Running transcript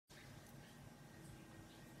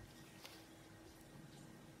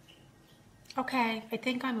Okay, I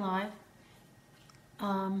think I'm live.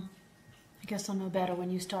 I guess I'll know better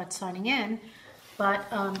when you start signing in. But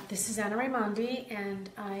this is Anna Raimondi, and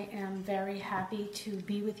I am very happy to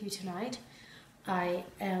be with you tonight. I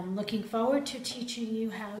am looking forward to teaching you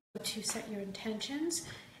how to set your intentions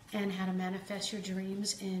and how to manifest your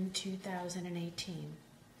dreams in 2018.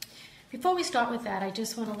 Before we start with that, I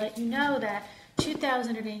just want to let you know that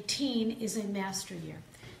 2018 is a master year.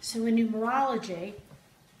 So in numerology,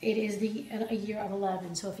 it is a year of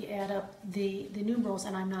 11. So if you add up the numerals,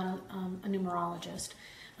 and I'm not a numerologist,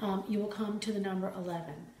 you will come to the number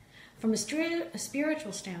 11. From a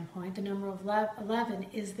spiritual standpoint, the number of 11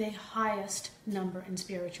 is the highest number in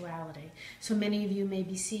spirituality. So many of you may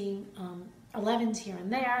be seeing 11s here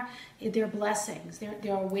and there. They're blessings,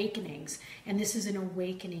 they're awakenings, and this is an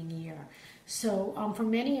awakening year. So for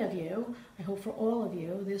many of you, I hope for all of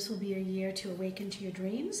you, this will be a year to awaken to your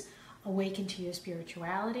dreams, awaken to your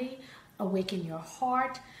spirituality, awaken your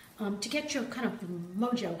heart, to get your kind of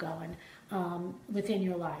mojo going within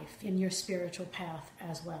your life, in your spiritual path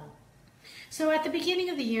as well. So at the beginning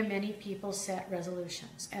of the year, many people set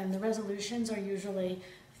resolutions, and the resolutions are usually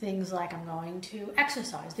things like, I'm going to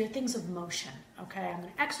exercise. They're things of motion, okay? I'm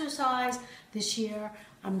going to exercise this year.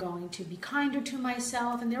 I'm going to be kinder to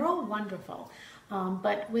myself, and they're all wonderful.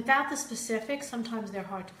 But without the specifics, sometimes they're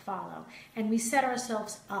hard to follow. And we set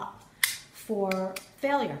ourselves up for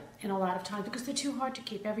failure in a lot of times because they're too hard to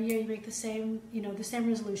keep. Every year you make the same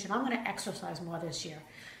resolution. I'm going to exercise more this year.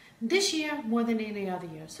 This year, more than any other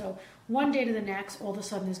year. So one day to the next, all of a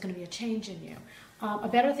sudden there's going to be a change in you. A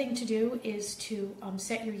better thing to do is to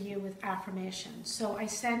set your year with affirmations. So I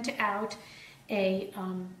sent out an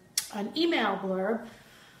email blurb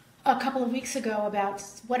a couple of weeks ago about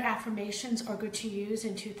what affirmations are good to use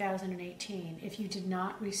in 2018. If you did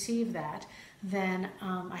not receive that, then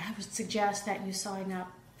I would suggest that you sign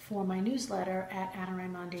up for my newsletter at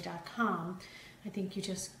annaraimondi.com. I think you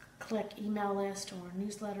just click email list or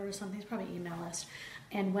newsletter or something. It's probably email list.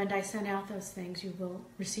 And when I send out those things, you will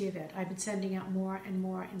receive it. I've been sending out more and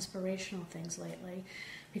more inspirational things lately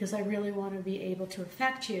because I really want to be able to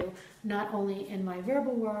affect you, not only in my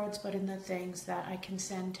verbal words, but in the things that I can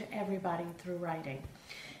send to everybody through writing.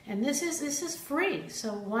 And this is free,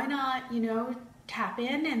 so why not, tap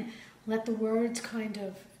in and let the words kind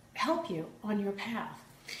of help you on your path.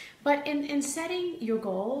 But in setting your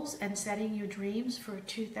goals and setting your dreams for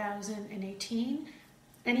 2018,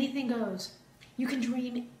 anything goes. You can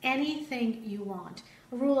dream anything you want.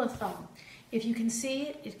 A rule of thumb, if you can see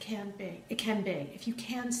it, it can be. If you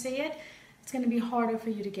can't see it, it's going to be harder for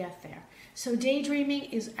you to get there. So daydreaming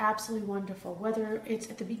is absolutely wonderful, whether it's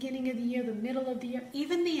at the beginning of the year, the middle of the year,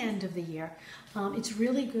 even the end of the year. It's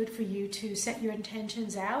really good for you to set your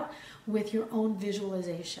intentions out with your own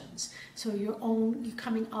visualizations. So you're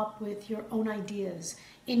coming up with your own ideas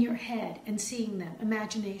in your head and seeing them.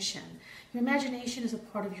 Imagination. Your imagination is a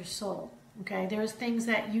part of your soul. Okay, there's things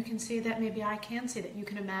that you can see that maybe I can see, that you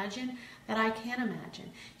can imagine, that I can't imagine.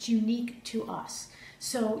 It's unique to us.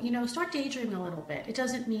 So, start daydreaming a little bit. It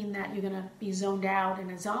doesn't mean that you're going to be zoned out and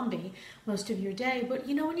a zombie most of your day, but,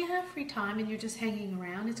 when you have free time and you're just hanging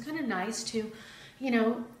around, it's kind of nice to,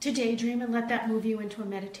 to daydream and let that move you into a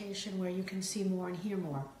meditation where you can see more and hear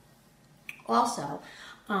more. Also,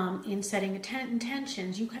 in setting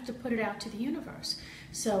intentions, you have to put it out to the universe.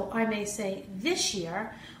 So I may say, this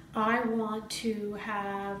year, I want to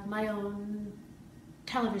have my own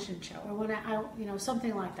television show, or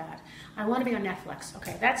something like that. I want to be on Netflix.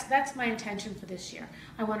 Okay, that's my intention for this year.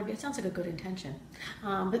 I want to be. It sounds like a good intention,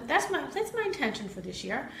 but that's my intention for this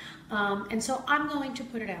year. And so I'm going to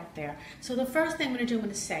put it out there. So the first thing I'm going to do, I'm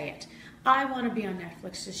going to say it. I want to be on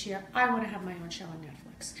Netflix this year. I want to have my own show on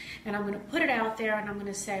Netflix. And I'm going to put it out there and I'm going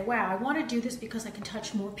to say, wow, I want to do this because I can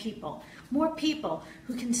touch more people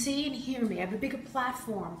who can see and hear me. I have a bigger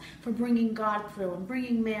platform for bringing God through and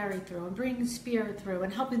bringing Mary through and bringing Spirit through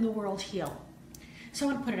and helping the world heal. So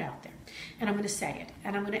I'm going to put it out there and I'm going to say it.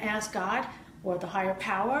 And I'm going to ask God or the higher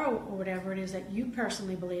power or whatever it is that you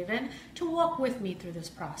personally believe in to walk with me through this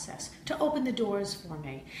process, to open the doors for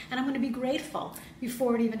me. And I'm going to be grateful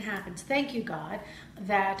before it even happens. Thank you, God,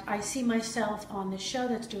 that I see myself on this show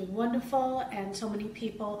that's doing wonderful and so many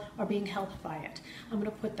people are being helped by it. I'm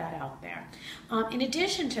going to put that out there. In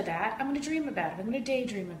addition to that, I'm going to dream about it. I'm going to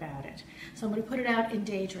daydream about it. So I'm going to put it out in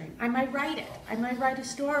daydream. I might write it. I might write a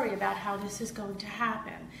story about how this is going to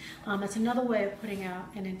happen. That's another way of putting out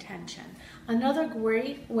an intention. Another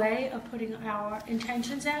great way of putting our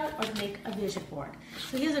intentions out are to make a vision board.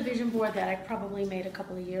 So here's a vision board that I probably made a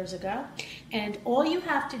couple of years ago. And all you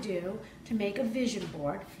have to do to make a vision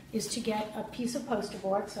board is to get a piece of poster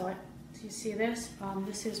board. So So you see this?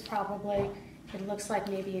 This is probably, it looks like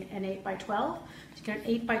maybe an 8 by 12. So you get an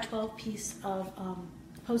 8 by 12 piece of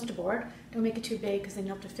poster board. Don't make it too big because then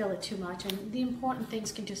you have to fill it too much. And the important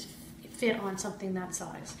things can just fit on something that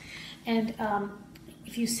size. And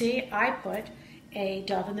if you see, I put a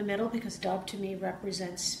dove in the middle because dove to me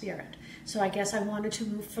represents spirit. So I guess I wanted to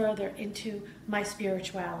move further into my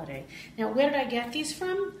spirituality. Now, where did I get these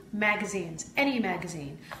from? Magazines, any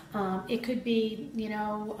magazine. It could be,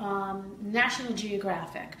 National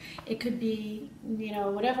Geographic. It could be,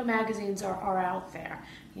 whatever magazines are out there.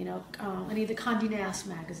 Any of the Condé Nast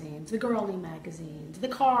magazines, the girly magazines, the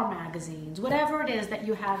car magazines, whatever it is that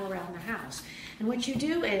you have around the house. And what you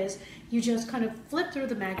do is you just kind of flip through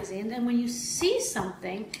the magazine, and when you see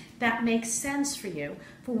something that makes sense for you,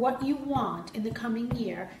 for what you want in the coming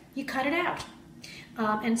year, you cut it out.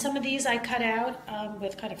 And some of these I cut out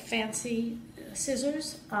with kind of fancy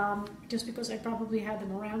scissors, just because I probably had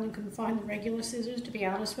them around and couldn't find the regular scissors, to be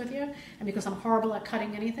honest with you, and because I'm horrible at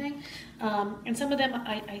cutting anything. And some of them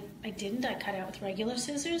I didn't. I cut out with regular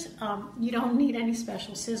scissors. You don't need any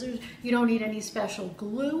special scissors. You don't need any special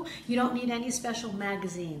glue. You don't need any special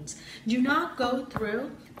magazines. Do not go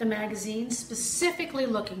through the magazines specifically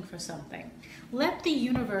looking for something. Let the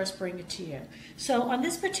universe bring it to you. So on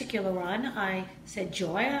this particular one, I said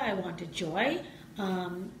joy. I wanted joy.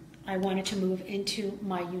 I wanted to move into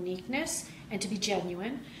my uniqueness and to be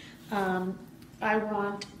genuine. I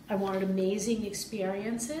wanted amazing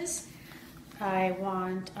experiences. I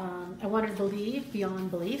wanted to believe beyond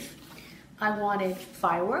belief. I wanted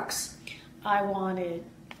fireworks. I wanted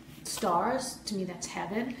stars. To me, that's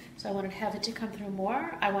heaven. So I wanted heaven to come through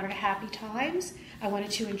more. I wanted happy times. I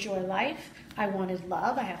wanted to enjoy life. I wanted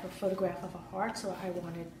love. I have a photograph of a heart, so I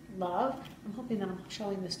wanted love. I'm hoping that I'm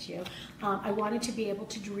showing this to you. I wanted to be able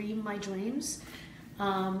to dream my dreams.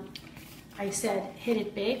 I said hit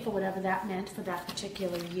it big, for whatever that meant for that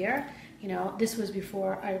particular year. This was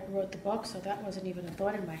before I wrote the book, so that wasn't even a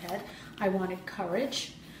thought in my head. I wanted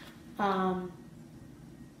courage. I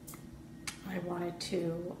wanted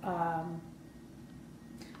to,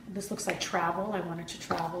 this looks like travel. I wanted to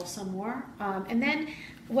travel some more. And then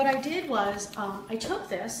what I did was I took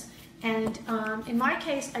this, and in my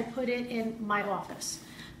case, I put it in my office.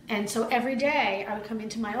 And so every day I would come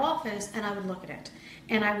into my office and I would look at it.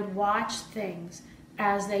 And I would watch things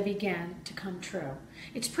as they began to come true.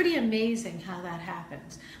 It's pretty amazing how that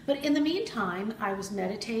happens. But in the meantime, I was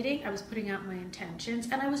meditating, I was putting out my intentions,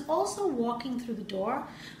 and I was also walking through the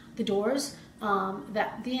doors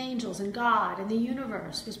that the angels and God and the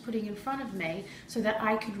universe was putting in front of me so that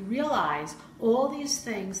I could realize all these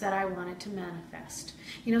things that I wanted to manifest.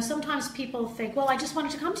 Sometimes people think, well, I just want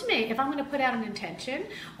it to come to me. If I'm going to put out an intention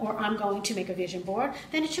or I'm going to make a vision board,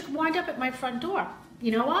 then it should wind up at my front door.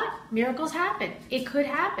 You know what? Miracles happen. It could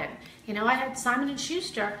happen. I had Simon &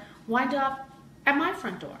 Schuster wind up at my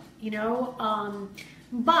front door,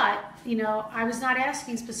 but, I was not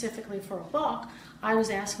asking specifically for a book. I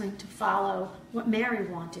was asking to follow what Mary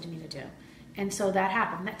wanted me to do. And so that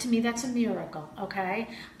happened. To me, that's a miracle, okay?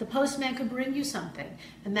 The postman could bring you something,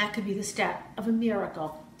 and that could be the step of a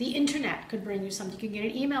miracle. The internet could bring you something. You could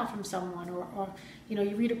get an email from someone, or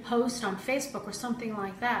you read a post on Facebook or something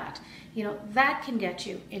like that. That can get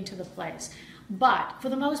you into the place. But for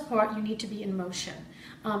the most part, you need to be in motion.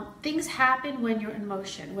 Things happen when you're in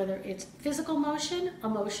motion, whether it's physical motion,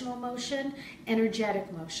 emotional motion,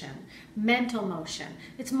 energetic motion, mental motion.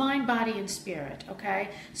 It's mind, body, and spirit, okay?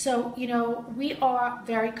 So, we are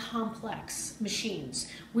very complex machines.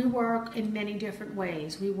 We work in many different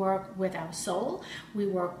ways. We work with our soul, we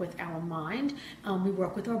work with our mind, we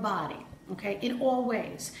work with our body. Okay, in all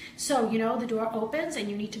ways. So, the door opens and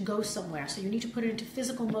you need to go somewhere. So you need to put it into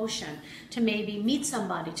physical motion to maybe meet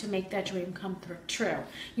somebody to make that dream come true.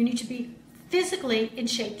 You need to be physically in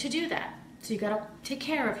shape to do that. So you got to take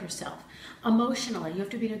care of yourself. Emotionally, you have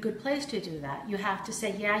to be in a good place to do that. You have to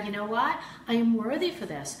say, yeah, you know what? I am worthy for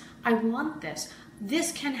this. I want this.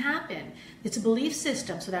 This can happen. It's a belief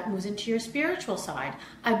system, so that moves into your spiritual side.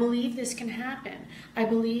 I believe this can happen. I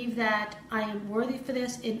believe that I am worthy for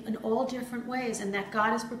this in all different ways, and that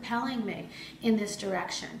God is propelling me in this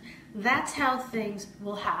direction. That's how things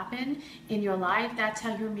will happen in your life. That's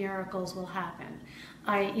how your miracles will happen.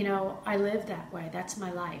 I live that way. That's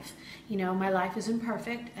my life. My life isn't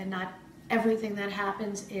perfect, and not everything that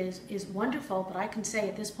happens is wonderful, but I can say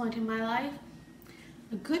at this point in my life,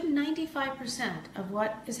 a good 95% of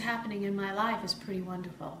what is happening in my life is pretty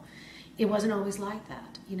wonderful. It wasn't always like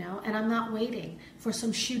that, and I'm not waiting for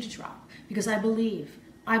some shoe to drop, because I believe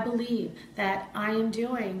that I am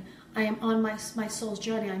doing I am on my soul's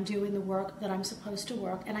journey. I'm doing the work that I'm supposed to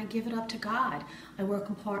work, and I give it up to God. I work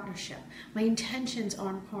in partnership. My intentions are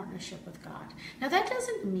in partnership with God. Now, that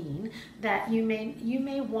doesn't mean that you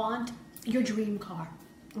may want your dream car,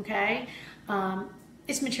 okay?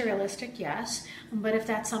 It's materialistic, yes, but if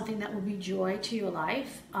that's something that will be joy to your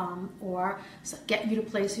life or get you to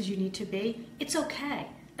places you need to be, it's okay,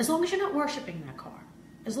 as long as you're not worshiping that car.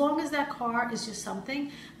 As long as that car is just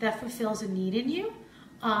something that fulfills a need in you,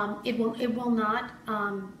 it will not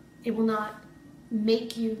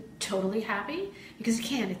make you totally happy, because it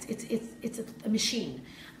can. It's a machine.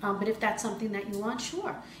 But if that's something that you want,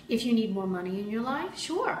 sure. If you need more money in your life,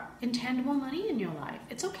 sure. Intend more money in your life.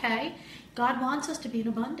 It's okay. God wants us to be in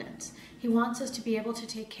abundance. He wants us to be able to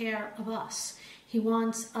take care of us. He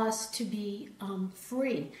wants us to be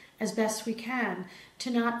free as best we can,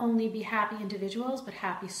 to not only be happy individuals, but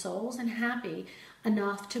happy souls, and happy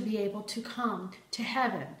enough to be able to come to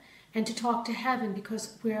heaven and to talk to heaven,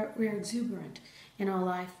 because we're exuberant in our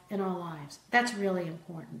life, in our lives. That's really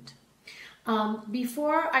important.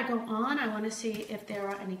 Before I go on, I want to see if there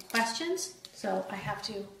are any questions. So I have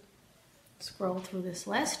to scroll through this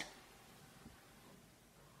list.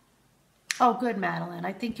 Oh, good, Madeline.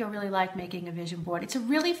 I think you'll really like making a vision board. It's a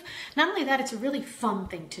really, not only that, it's a really fun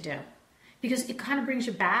thing to do, because it kind of brings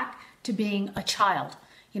you back to being a child,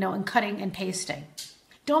 and cutting and pasting.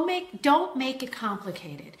 Don't make it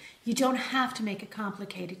complicated. You don't have to make it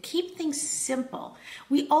complicated. Keep things simple.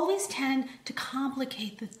 We always tend to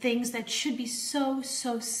complicate the things that should be so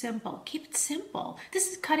simple. Keep it simple. This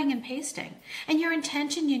is cutting and pasting. And your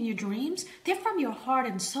intention and your dreams, they're from your heart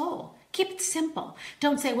and soul. Keep it simple.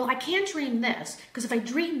 Don't say, well, I can't dream this, because if I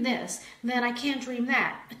dream this, then I can't dream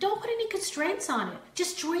that. But don't put any constraints on it.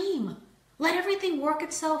 Just dream. Let everything work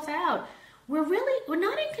itself out. We're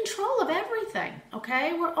not in control of everything,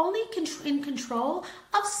 okay? We're only in control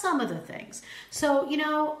of some of the things. So,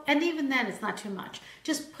 and even then it's not too much.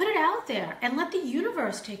 Just put it out there and let the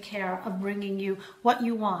universe take care of bringing you what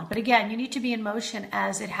you want. But again, you need to be in motion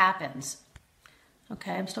as it happens.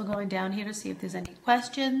 Okay, I'm still going down here to see if there's any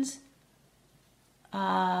questions.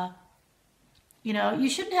 You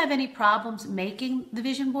shouldn't have any problems making the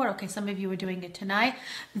vision board. Okay, some of you are doing it tonight.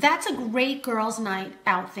 That's a great girls' night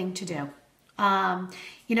out thing to do.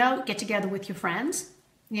 Get together with your friends,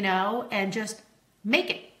 and just make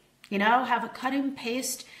it, have a cut and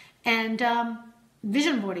paste and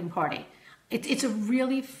vision boarding party. It's a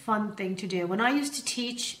really fun thing to do. When I used to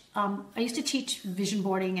teach, vision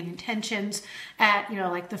boarding and intentions at,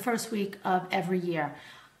 like the first week of every year.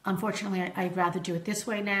 Unfortunately, I'd rather do it this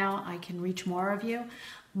way now. I can reach more of you.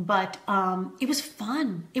 But it was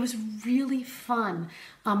fun. It was really fun.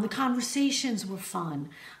 The conversations were fun.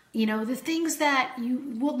 The things that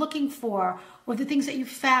you were looking for, or the things that you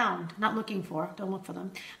found, not looking for, don't look for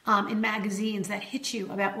them, in magazines that hit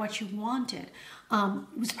you about what you wanted.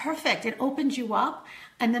 It was perfect. It opened you up,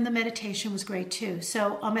 and then the meditation was great too.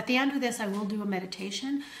 So at the end of this, I will do a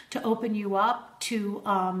meditation to open you up to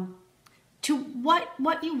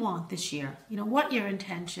what you want this year, what your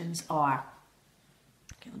intentions are.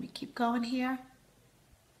 Okay, let me keep going here.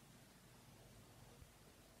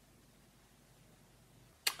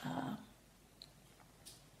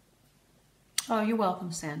 Oh, you're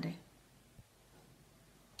welcome, Sandy.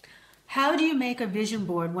 How do you make a vision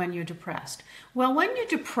board when you're depressed? Well, when you're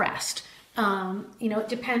depressed,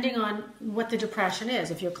 depending on what the depression is,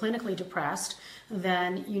 if you're clinically depressed,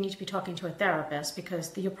 then you need to be talking to a therapist,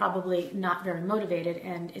 because you're probably not very motivated,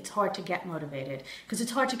 and it's hard to get motivated, because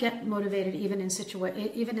it's hard to get motivated even in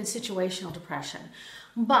situational depression.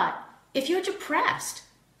 But if you're depressed,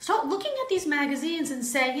 start looking at these magazines and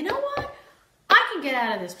say, you know what? I can get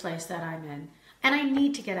out of this place that I'm in, and I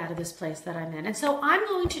need to get out of this place that I'm in. And so I'm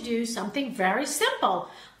going to do something very simple.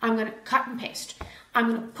 I'm going to cut and paste. I'm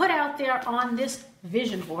going to put out there on this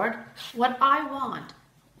vision board what I want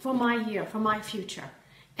for my year, for my future.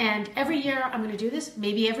 And every year I'm going to do this.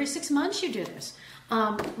 Maybe every 6 months you do this.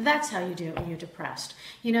 That's how you do it when you're depressed.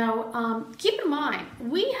 Keep in mind,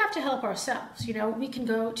 we have to help ourselves. We can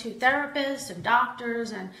go to therapists and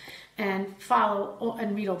doctors and follow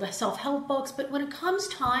and read all the self-help books. But when it comes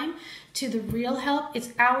time to the real help, it's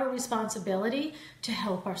our responsibility to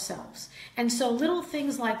help ourselves. And so little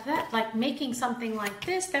things like that, like making something like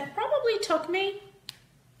this, that probably took me,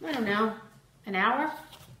 I don't know, an hour,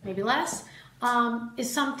 maybe less.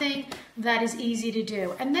 is something that is easy to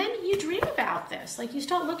do. And then you dream about this. Like, you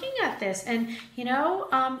start looking at this and, you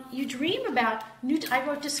know, you dream about I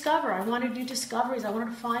wrote discover. I wanted new discoveries. I wanted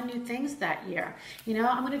to find new things that year. You know,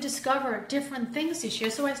 I'm going to discover different things this year.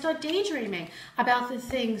 So I start daydreaming about the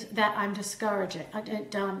things that I'm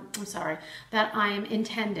that I am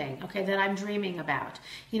intending, okay, that I'm dreaming about.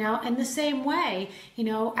 You know, and the same way, you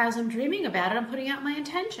know, as I'm dreaming about it, I'm putting out my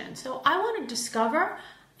intention. So I want to discover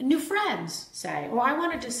new friends, say, or I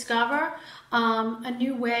want to discover a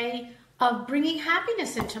new way of bringing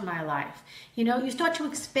happiness into my life. You know, you start to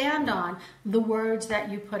expand on the words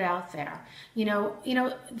that you put out there. You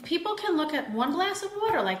know, people can look at one glass of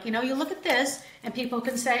water, like, you know, you look at this and people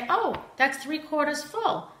can say, oh, that's 3/4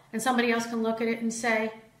 full. And somebody else can look at it and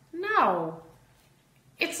say, no,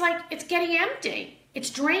 it's like, it's getting empty.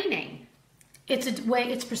 It's draining.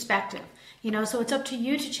 It's perspective. You know, so it's up to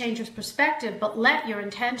you to change your perspective, but let your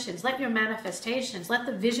intentions, let your manifestations, let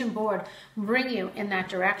the vision board bring you in that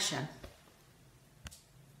direction.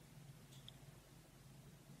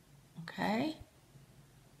 Okay.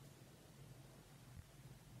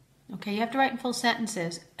 Okay, you have to write in full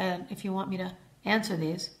sentences if you want me to answer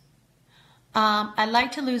these. I'd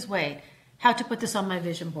like to lose weight. How to put this on my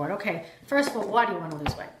vision board. Okay, first of all, why do you want to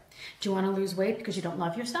lose weight? Do you want to lose weight because you don't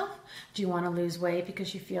love yourself? Do you want to lose weight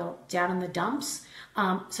because you feel down in the dumps?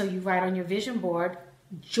 So you write on your vision board,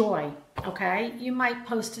 joy, okay? You might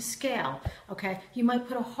post a scale, okay? You might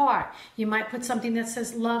put a heart. You might put something that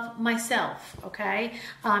says love myself, okay?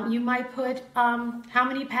 You might put how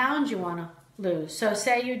many pounds you want to lose. So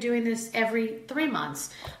say you're doing this every 3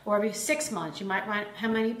 months or every 6 months. You might write how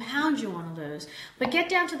many pounds you want to lose. But get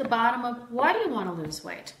down to the bottom of, why do you want to lose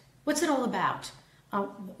weight? What's it all about?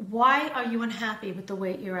 Why are you unhappy with the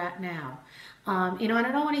weight you're at now? You know, and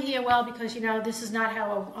I don't want to hear, well, because, you know, this is not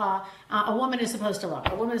how a woman is supposed to look.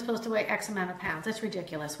 A woman is supposed to weigh X amount of pounds. That's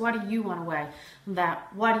ridiculous. Why do you want to weigh that?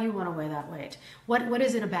 Why do you want to weigh that weight? What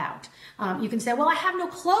is it about? You can say, well, I have no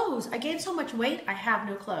clothes. I gained so much weight, I have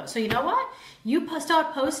no clothes. So you know what? You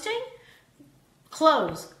start posting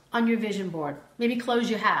clothes on your vision board. Maybe clothes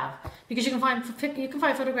you have, because you can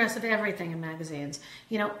find photographs of everything in magazines,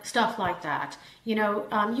 you know, stuff like that. You know,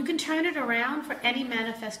 you can turn it around for any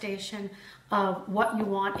manifestation of what you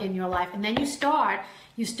want in your life, and then you start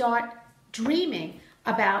dreaming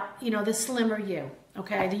about, you know, the slimmer you,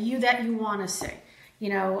 okay, the you that you want to see, you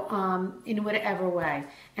know, in whatever way,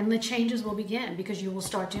 and the changes will begin because you will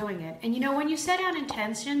start doing it. And you know, when you set out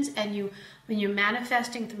intentions and when you're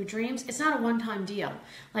manifesting through dreams, it's not a one-time deal.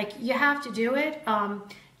 Like, you have to do it.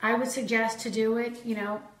 I would suggest to do it, you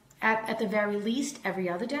know, at the very least every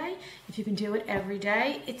other day. If you can do it every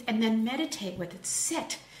day, and then meditate with it.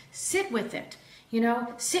 Sit with it. You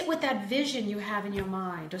know, sit with that vision you have in your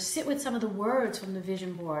mind, or sit with some of the words from the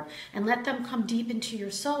vision board and let them come deep into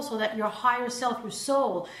your soul, so that your higher self, your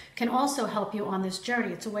soul, can also help you on this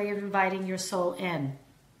journey. It's a way of inviting your soul in.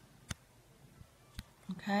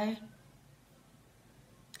 Okay?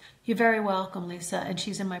 You're very welcome, Lisa, and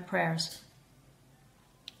she's in my prayers.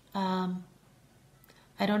 I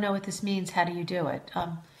don't know what this means. How do you do it?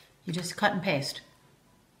 You just cut and paste.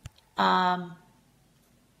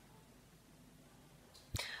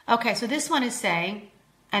 Okay, so this one is saying,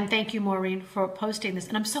 and thank you, Maureen, for posting this,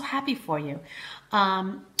 and I'm so happy for you.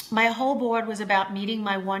 My whole board was about meeting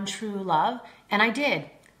my one true love, and I did.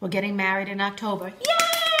 We're getting married in October.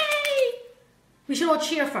 Yay! We should all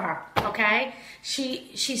cheer for her, okay?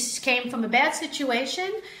 She came from a bad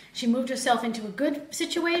situation. She moved herself into a good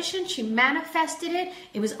situation. She manifested it.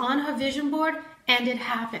 It was on her vision board, and it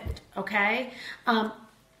happened, okay?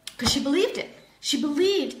 Because she believed it. She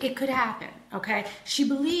believed it could happen, okay? She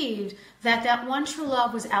believed that that one true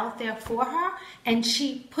love was out there for her, and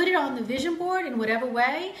she put it on the vision board in whatever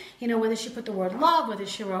way, you know, whether she put the word love, whether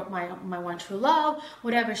she wrote my one true love,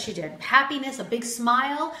 whatever she did. Happiness, a big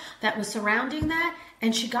smile that was surrounding that,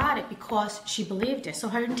 and she got it because she believed it. So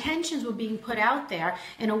her intentions were being put out there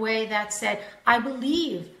in a way that said, I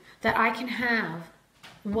believe that I can have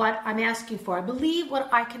what I'm asking for. I believe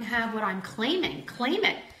what I can have, what I'm claiming. Claim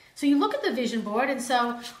it. So you look at the vision board, and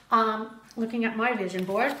so looking at my vision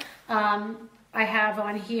board, I have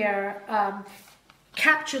on here,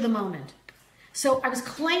 capture the moment. So I was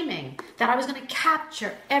claiming that I was going to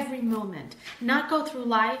capture every moment, not go through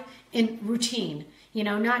life in routine. You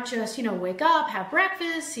know, not just, you know, wake up, have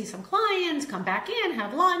breakfast, see some clients, come back in,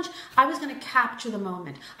 have lunch. I was going to capture the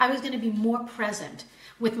moment. I was going to be more present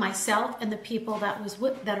with myself and the people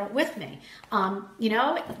that are with me. You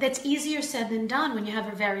know, that's easier said than done when you have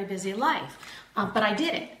a very busy life. But I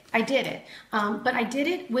did it. I did it. But I did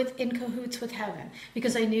it in cahoots with heaven,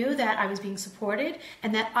 because I knew that I was being supported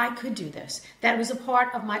and that I could do this. That was a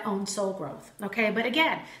part of my own soul growth. Okay. But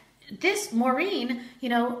again, this Maureen,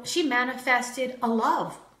 she manifested a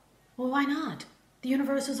love. Well, why not? The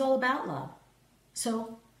universe is all about love.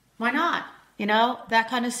 So why not? That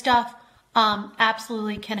kind of stuff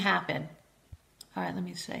absolutely can happen. All right, let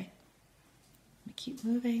me see. Let me keep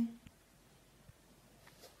moving.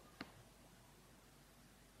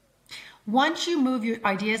 Once you move your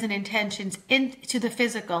ideas and intentions into the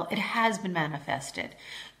physical, it has been manifested.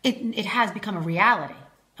 It has become a reality.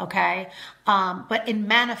 Okay, but in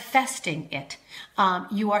manifesting it,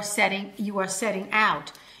 you are setting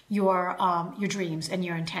out your dreams and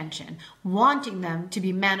your intention, wanting them to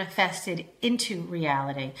be manifested into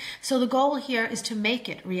reality. So the goal here is to make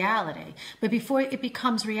it reality. But before it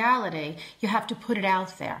becomes reality, you have to put it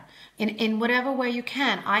out there. In whatever way you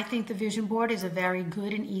can. I think the vision board is a very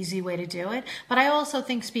good and easy way to do it. But I also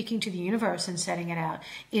think speaking to the universe and setting it out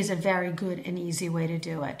is a very good and easy way to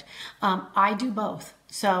do it. I do both.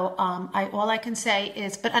 So all I can say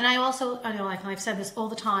is, and I also, like I've said this all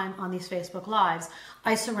the time on these Facebook Lives,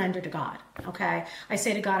 I surrender to God, okay? I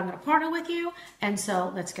say to God, I'm going to partner with you, and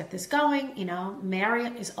so let's get this going. Mary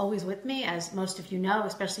is always with me, as most of you know,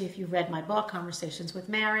 especially if you've read my book, Conversations with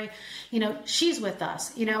Mary. She's with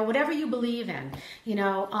us. Whatever you believe in,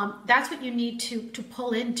 that's what you need to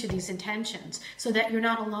pull into these intentions, so that you're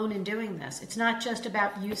not alone in doing this. It's not just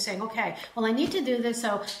about you saying, okay, well, I need to do this,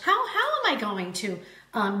 so how am I going to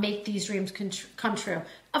make these dreams come true?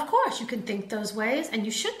 Of course, you can think those ways, and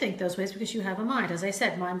you should think those ways, because you have a mind, as I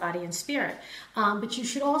said, mind, body, and spirit. But you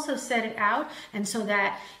should also set it out, and so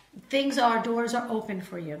that doors are open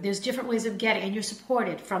for you. There's different ways of getting, and you're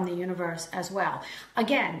supported from the universe as well.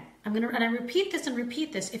 Again, and I repeat this and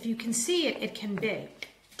repeat this. If you can see it, it can be.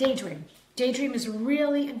 Daydream. Daydream is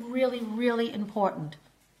really, really, really important.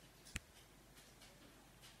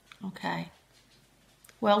 Okay.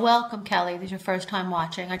 Well, welcome, Kelly. This is your first time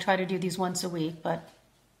watching. I try to do these once a week, but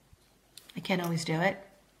I can't always do it.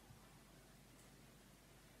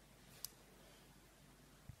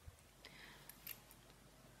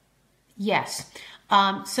 Yes.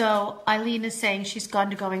 So Eileen is saying she's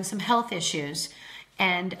undergoing some health issues.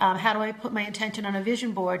 And how do I put my intention on a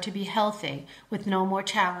vision board to be healthy with no more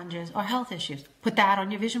challenges or health issues? Put that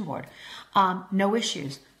on your vision board. No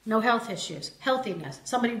issues. No health issues, healthiness,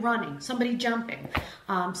 somebody running, somebody jumping,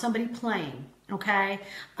 somebody playing, okay?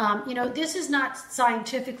 This is not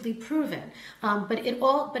scientifically proven, but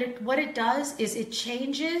what it does is it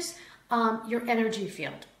changes your energy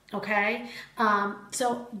field, okay?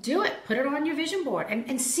 So do it, put it on your vision board,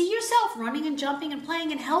 and see yourself running and jumping and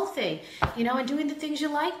playing and healthy, and doing the things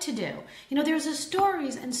you like to do. There's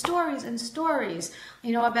stories and stories and stories,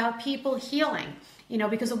 about people healing,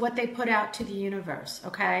 because of what they put out to the universe,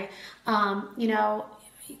 okay?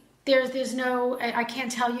 There's no, I can't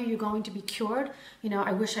tell you you're going to be cured.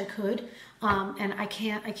 I wish I could, and I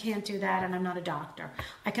can't do that, and I'm not a doctor.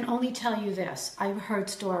 I can only tell you this. I've heard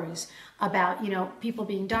stories about, people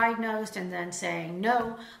being diagnosed and then saying,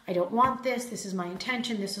 no, I don't want this. This is my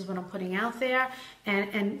intention. This is what I'm putting out there.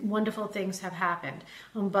 And wonderful things have happened.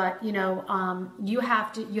 But, you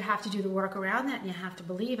have to do the work around that, and you have to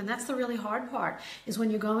believe. And that's the really hard part, is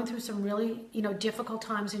when you're going through some really, difficult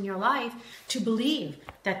times in your life, to believe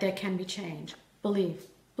that there can be change. Believe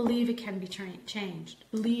it can be changed.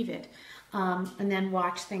 Believe it. And then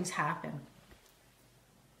watch things happen.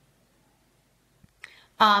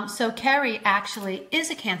 So Carrie actually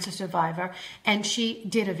is a cancer survivor, and she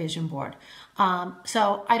did a vision board.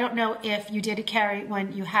 So I don't know if you did it, Carrie,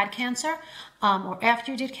 when you had cancer or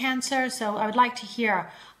after you did cancer. So I would like to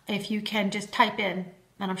hear if you can just type in,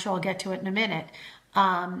 and I'm sure I'll get to it in a minute,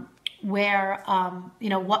 where,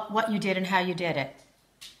 what you did and how you did it.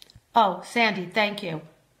 Oh, Sandy, thank you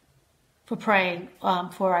for praying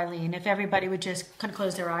for Eileen. If everybody would just kind of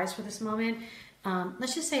close their eyes for this moment.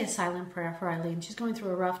 Let's just say a silent prayer for Eileen. She's going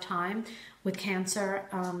through a rough time with cancer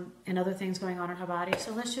and other things going on in her body.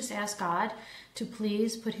 So let's just ask God to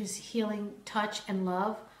please put his healing touch and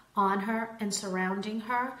love on her and surrounding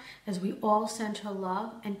her, as we all send her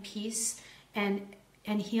love and peace and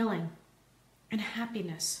healing and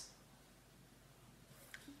happiness.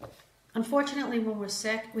 Unfortunately, when we're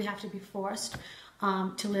sick, we have to be forced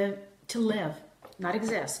to live, not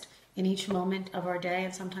exist, in each moment of our day,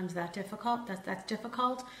 and sometimes that's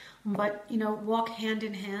difficult. But walk hand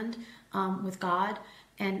in hand with God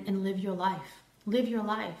and live your life. Live your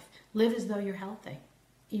life. Live as though you're healthy,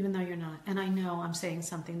 even though you're not. And I know I'm saying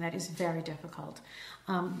something that is very difficult,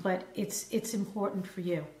 but it's important for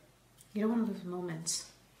you. You don't want to lose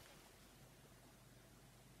moments.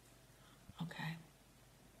 Okay.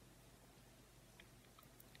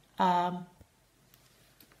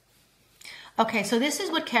 Okay, so this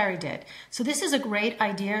is what Carrie did. So this is a great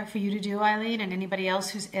idea for you to do, Eileen, and anybody else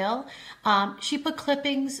who's ill. She put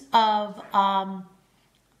clippings of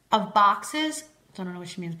boxes. I don't know what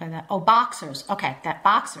she means by that. Oh, boxers. Okay,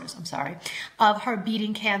 boxers, I'm sorry, of her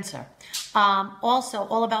beating cancer. Also,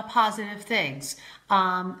 all about positive things.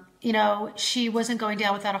 You know, she wasn't going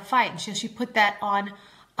down without a fight, and she put that on.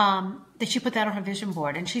 She put that on her vision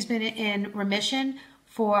board, and she's been in remission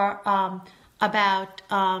for about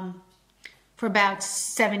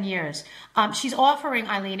 7 years. She's offering,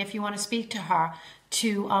 Eileen, if you want to speak to her,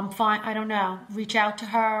 to reach out to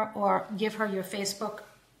her or give her your Facebook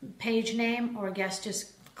page name, or I guess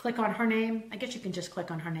just click on her name. I guess you can just click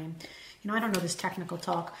on her name. You know, I don't know this technical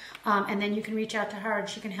talk. And then you can reach out to her and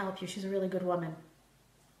she can help you. She's a really good woman.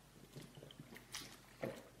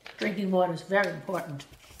 Drinking water is very important.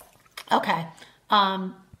 Okay.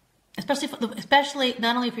 Especially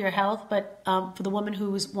not only for your health, but for the woman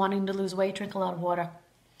who is wanting to lose weight, drink a lot of water.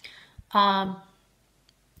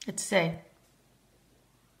 Let's see.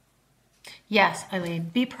 Yes, Eileen,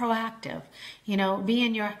 be proactive. You know, be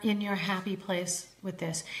in your happy place with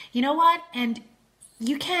this. You know what? And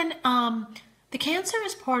you can. The cancer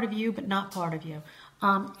is part of you, but not part of you.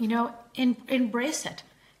 You know, embrace it,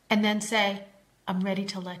 and then say, "I'm ready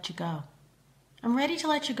to let you go. I'm ready to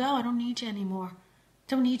let you go. I don't need you anymore.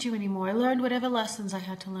 Don't need you anymore. I learned whatever lessons I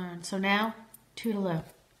had to learn. So now, toodaloo."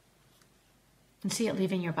 And see it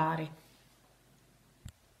leaving your body.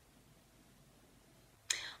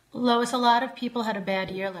 Lois, a lot of people had a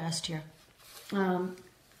bad year last year. A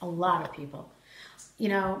lot of people. You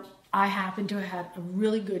know, I happen to have had a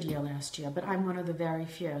really good year last year, but I'm one of the very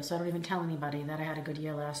few. So I don't even tell anybody that I had a good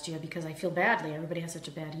year last year because I feel badly. Everybody has such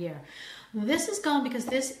a bad year. This is gone because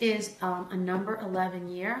this is a number 11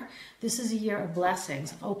 year. This is a year of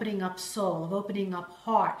blessings, of opening up soul, of opening up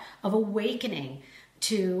heart, of awakening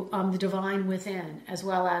to the divine within, as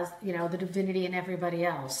well as, you know, the divinity in everybody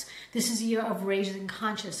else. This is a year of raising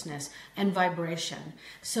consciousness and vibration.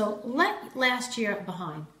 So let last year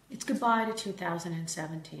behind. It's goodbye to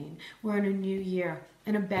 2017. We're in a new year,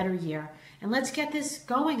 in a better year. And let's get this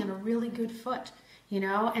going on a really good foot, you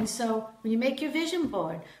know? And so when you make your vision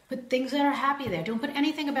board, put things that are happy there. Don't put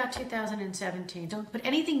anything about 2017. Don't put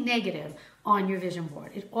anything negative on your vision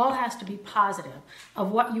board. It all has to be positive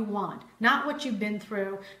of what you want, not what you've been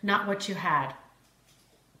through, not what you had.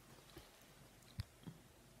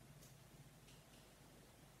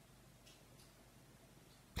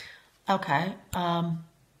 Okay.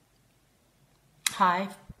 Hi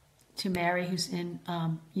to Mary, who's in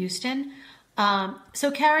Houston.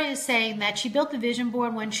 So Carrie is saying that she built the vision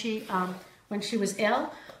board when she was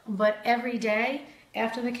ill, but every day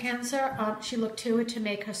after the cancer, she looked to it to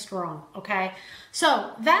make her strong. Okay,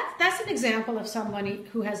 so that's an example of somebody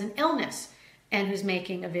who has an illness and who's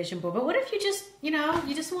making a vision board. But what if you just, you know,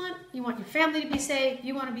 you want your family to be safe,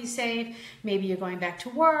 you want to be safe, maybe you're going back to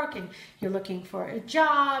work and you're looking for a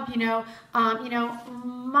job, you know,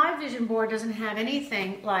 my vision board doesn't have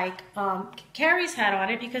anything like Carrie's had on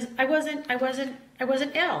it because I wasn't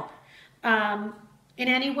ill in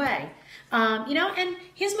any way. You know, and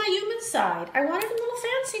here's my human side. I wanted a little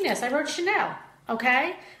fanciness. I wrote Chanel.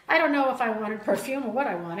 Okay, I don't know if I wanted perfume or what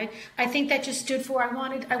I wanted. I think that just stood for I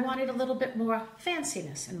wanted a little bit more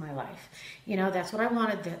fanciness in my life. You know, that's what I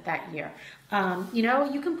wanted that year. You know,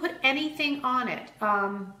 you can put anything on it.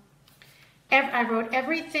 I wrote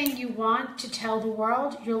everything you want to tell the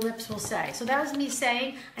world, your lips will say. So that was me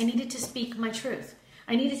saying I needed to speak my truth.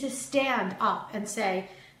 I needed to stand up and say,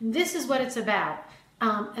 this is what it's about.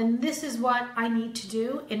 And this is what I need to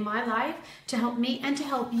do in my life to help me and to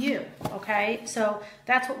help you, okay? So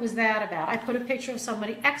that's what was that about. I put a picture of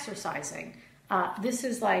somebody exercising. This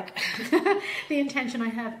is like the intention I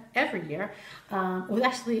have every year. Well,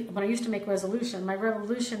 actually, when I used to make resolution, my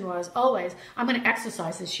resolution was always, I'm going to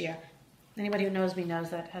exercise this year. Anybody who knows me knows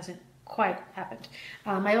that hasn't quite happened.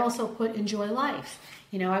 I also put enjoy life.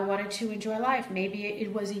 You know, I wanted to enjoy life. Maybe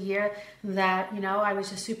it was a year that, you know, I was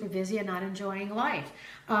just super busy and not enjoying life.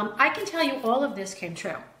 I can tell you all of this came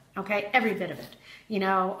true, okay? Every bit of it. You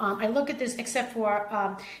know, I look at this except for,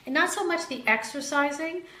 and not so much the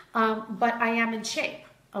exercising, but I am in shape,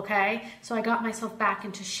 okay? So I got myself back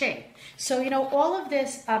into shape. So, you know, all of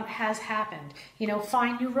this has happened. You know,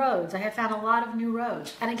 find new roads. I have found a lot of new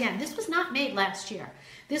roads. And again, this was not made last year.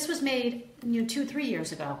 This was made, you know, 2-3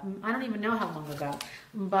 years ago. I don't even know how long ago.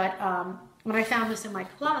 But when I found this in my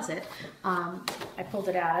closet, I pulled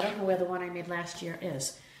it out. I don't know where the one I made last year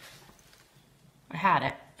is. I had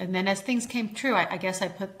it. And then as things came true, I guess I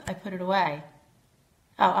put it away.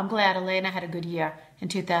 Oh, I'm glad Elena had a good year in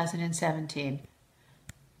 2017.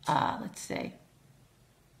 Let's see.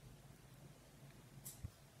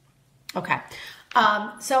 Okay.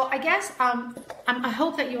 So I guess I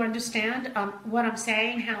hope that you understand what I'm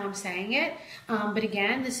saying, how I'm saying it. But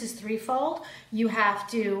again, this is threefold. You have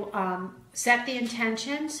to set the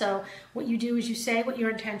intention. So what you do is you say what your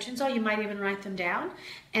intentions are. You might even write them down,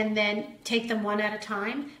 and then take them one at a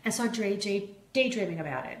time and start daydreaming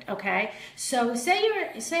about it. Okay. So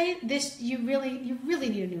say this. You really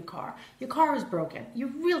need a new car. Your car is broken. You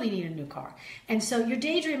really need a new car, and so you're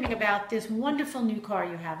daydreaming about this wonderful new car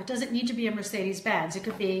you have. It doesn't need to be a Mercedes Benz. It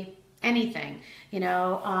could be anything.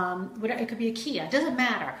 It could be a Kia. It doesn't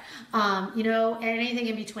matter. Anything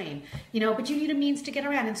in between. But you need a means to get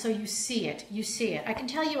around, and so you see it. You see it. I can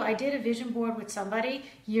tell you, I did a vision board with somebody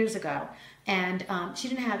years ago. And she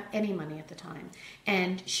didn't have any money at the time,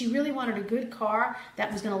 and she really wanted a good car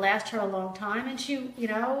that was going to last her a long time. And she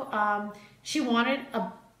wanted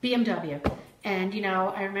a BMW. And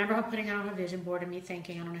I remember her putting it on her vision board, and me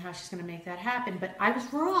thinking, I don't know how she's going to make that happen. But I was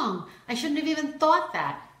wrong. I shouldn't have even thought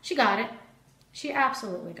that. She got it. She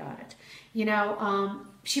absolutely got it.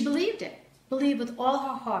 She believed it. Believed with all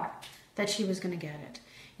her heart that she was going to get it.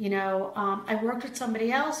 I worked with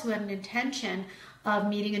somebody else who had an intention of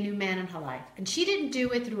meeting a new man in her life. And she didn't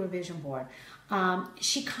do it through a vision board.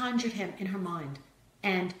 She conjured him in her mind,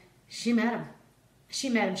 and she met him. She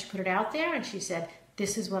put it out there, and she said,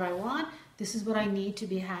 this is what I want. This is what I need to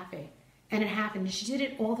be happy. And it happened. And she did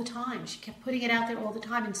it all the time. She kept putting it out there all the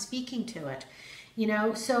time and speaking to it.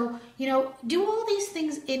 So do all these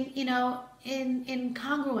things in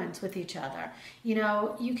congruence with each other.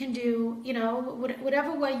 You can do,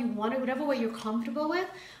 whatever way you want it, whatever way you're comfortable with.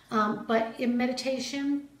 But in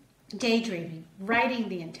meditation, daydreaming, writing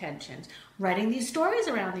the intentions, writing these stories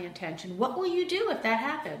around the intention. What will you do if that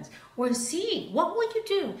happens? Or seeing, what will you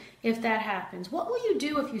do if that happens? What will you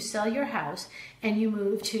do if you sell your house and you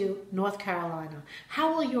move to North Carolina?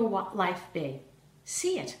 How will your life be?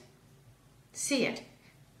 See it. See it.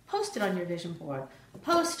 Post it on your vision board.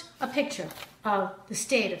 Post a picture of the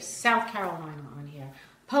state of South Carolina on here.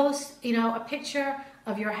 Post, a picture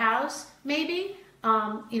of your house, maybe,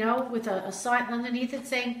 with a sign underneath it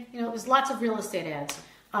saying, there's lots of real estate ads,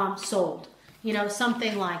 sold,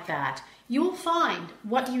 something like that. You will find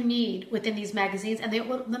what you need within these magazines, and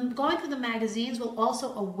them going through the magazines will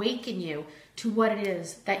also awaken you to what it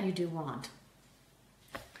is that you do want.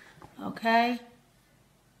 Okay?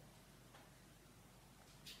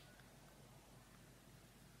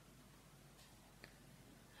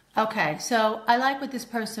 Okay, so I like what this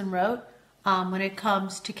person wrote when it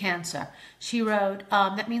comes to cancer. She wrote,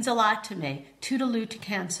 that means a lot to me. Toodaloo to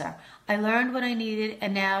cancer. I learned what I needed,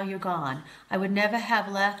 and now you're gone. I would never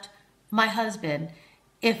have left my husband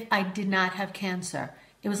if I did not have cancer.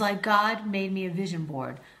 It was like God made me a vision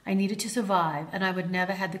board. I needed to survive, and I would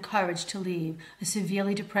never have the courage to leave a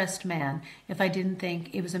severely depressed man if I didn't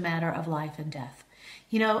think it was a matter of life and death.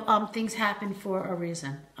 Things happen for a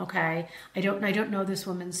reason, okay? I don't know this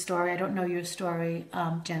woman's story. I don't know your story,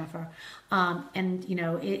 Jennifer.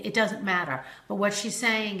 It doesn't matter. But what she's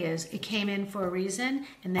saying is it came in for a reason,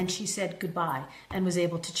 and then she said goodbye and was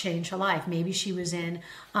able to change her life. Maybe she was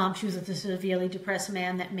with a severely depressed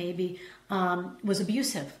man that maybe was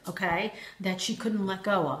abusive, okay? That she couldn't let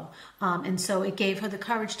go of. And so it gave her the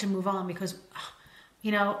courage to move on because,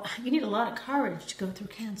 you need a lot of courage to go through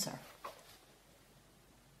cancer.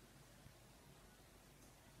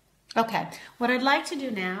 Okay, what I'd like to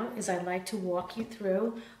do now is I'd like to walk you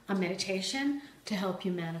through a meditation to help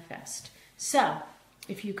you manifest. So,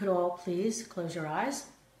 if you could all please close your eyes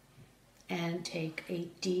and take a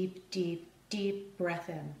deep, deep, deep breath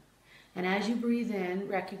in. And as you breathe in,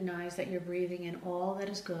 recognize that you're breathing in all that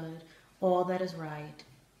is good, all that is right,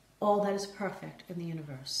 all that is perfect in the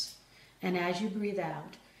universe. And as you breathe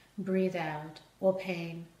out all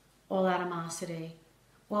pain, all animosity,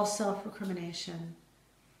 all self-recrimination,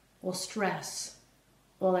 all stress,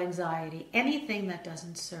 all anxiety, anything that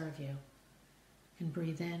doesn't serve you. And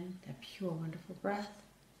breathe in that pure, wonderful breath,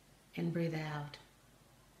 and breathe out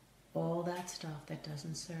all that stuff that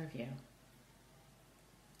doesn't serve you.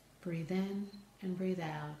 Breathe in and breathe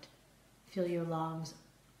out. Feel your lungs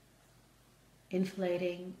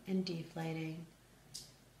inflating and deflating,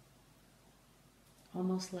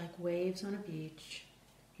 almost like waves on a beach.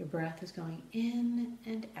 Your breath is going in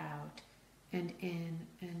and out, and in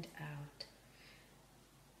and out.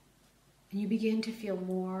 And you begin to feel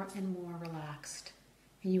more and more relaxed.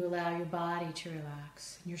 And you allow your body to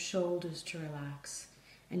relax, and your shoulders to relax,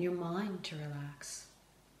 and your mind to relax.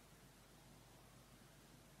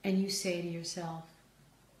 And you say to yourself,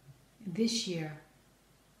 this year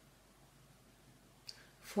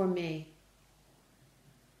for me,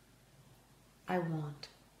 I want.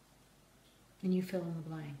 And you fill in the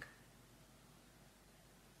blank.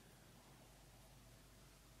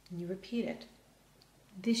 And you repeat it.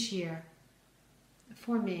 This year,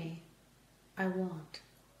 for me, I want.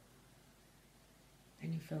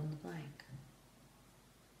 And you fill in the blank.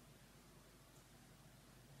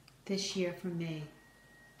 This year, for me,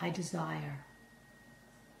 I desire.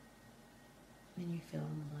 And you fill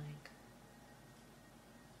in the blank.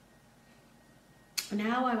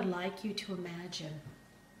 Now I would like you to imagine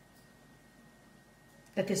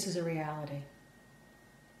that this is a reality.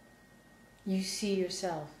 You see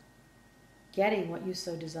yourself getting what you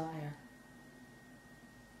so desire.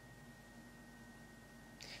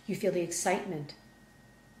 You feel the excitement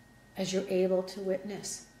as you're able to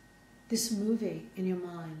witness this movie in your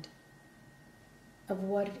mind of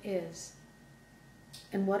what it is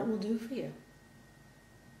and what it will do for you,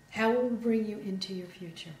 how it will bring you into your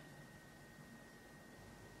future.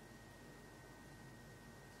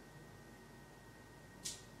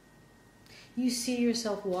 You see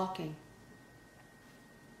yourself walking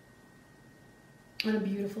on a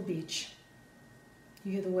beautiful beach.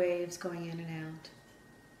 You hear the waves going in and out,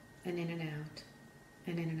 and in and out,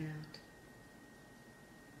 and in and out.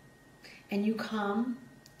 And you come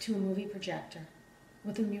to a movie projector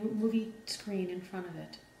with a movie screen in front of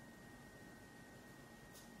it.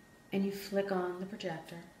 And you flick on the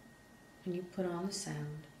projector, and you put on the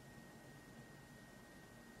sound.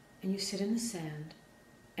 And you sit in the sand,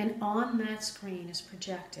 and on that screen is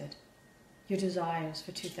projected your desires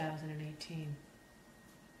for 2018.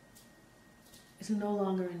 It's no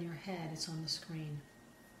longer in your head, it's on the screen.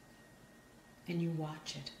 And you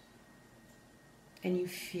watch it. And you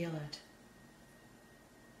feel it.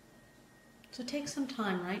 So take some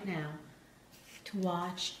time right now to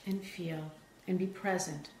watch and feel and be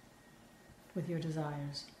present with your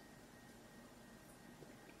desires.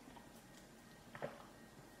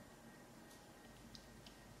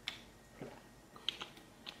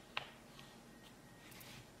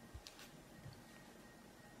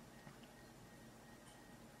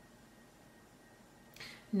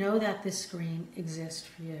 Know that this screen exists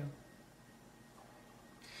for you.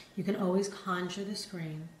 You can always conjure the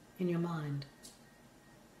screen in your mind.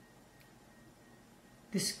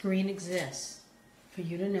 This screen exists for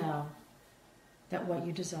you to know that what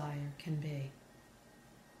you desire can be.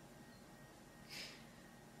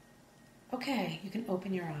 Okay, you can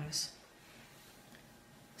open your eyes.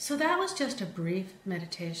 So that was just a brief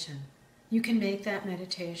meditation. You can make that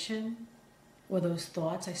meditation or those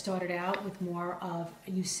thoughts. I started out with more of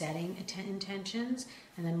you setting intentions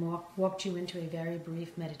and then walked you into a very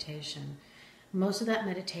brief meditation. Most of that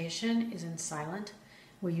meditation is in silent,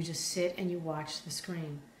 where you just sit and you watch the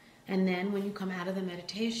screen. And then when you come out of the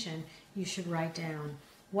meditation, you should write down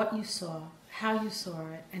what you saw, how you saw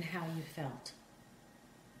it, and how you felt.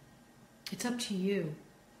 It's up to you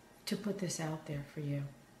to put this out there for you.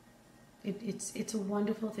 It's a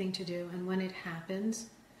wonderful thing to do, and when it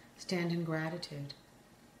happens, stand in gratitude.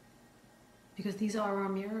 Because these are our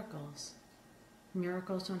miracles.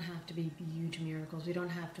 Miracles don't have to be huge miracles. We don't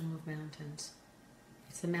have to move mountains.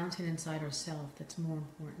 It's the mountain inside ourselves that's more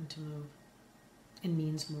important to move and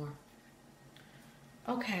means more.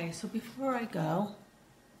 Okay, so before I go,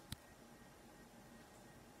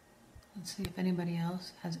 let's see if anybody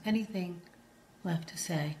else has anything left to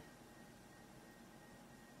say.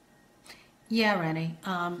 Yeah, Rennie.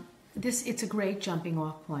 It's a great jumping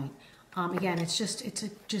off point. Again, it's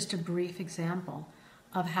just a brief example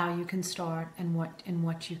of how you can start and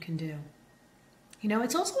what you can do. You know,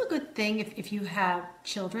 it's also a good thing if you have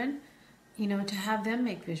children, you know, to have them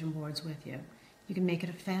make vision boards with you. You can make it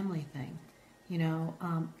a family thing, you know,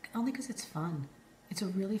 only because it's fun. It's a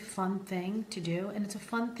really fun thing to do, and it's a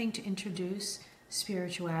fun thing to introduce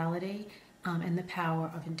spirituality and the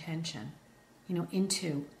power of intention, you know,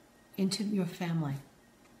 into your family.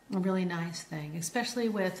 A really nice thing, especially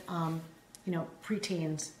with, you know,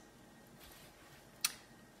 preteens.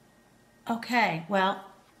 Okay, well,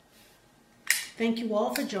 thank you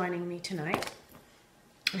all for joining me tonight.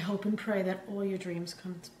 I hope and pray that all your dreams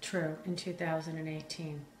come true in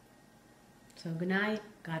 2018. So good night,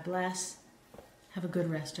 God bless, have a good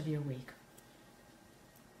rest of your week.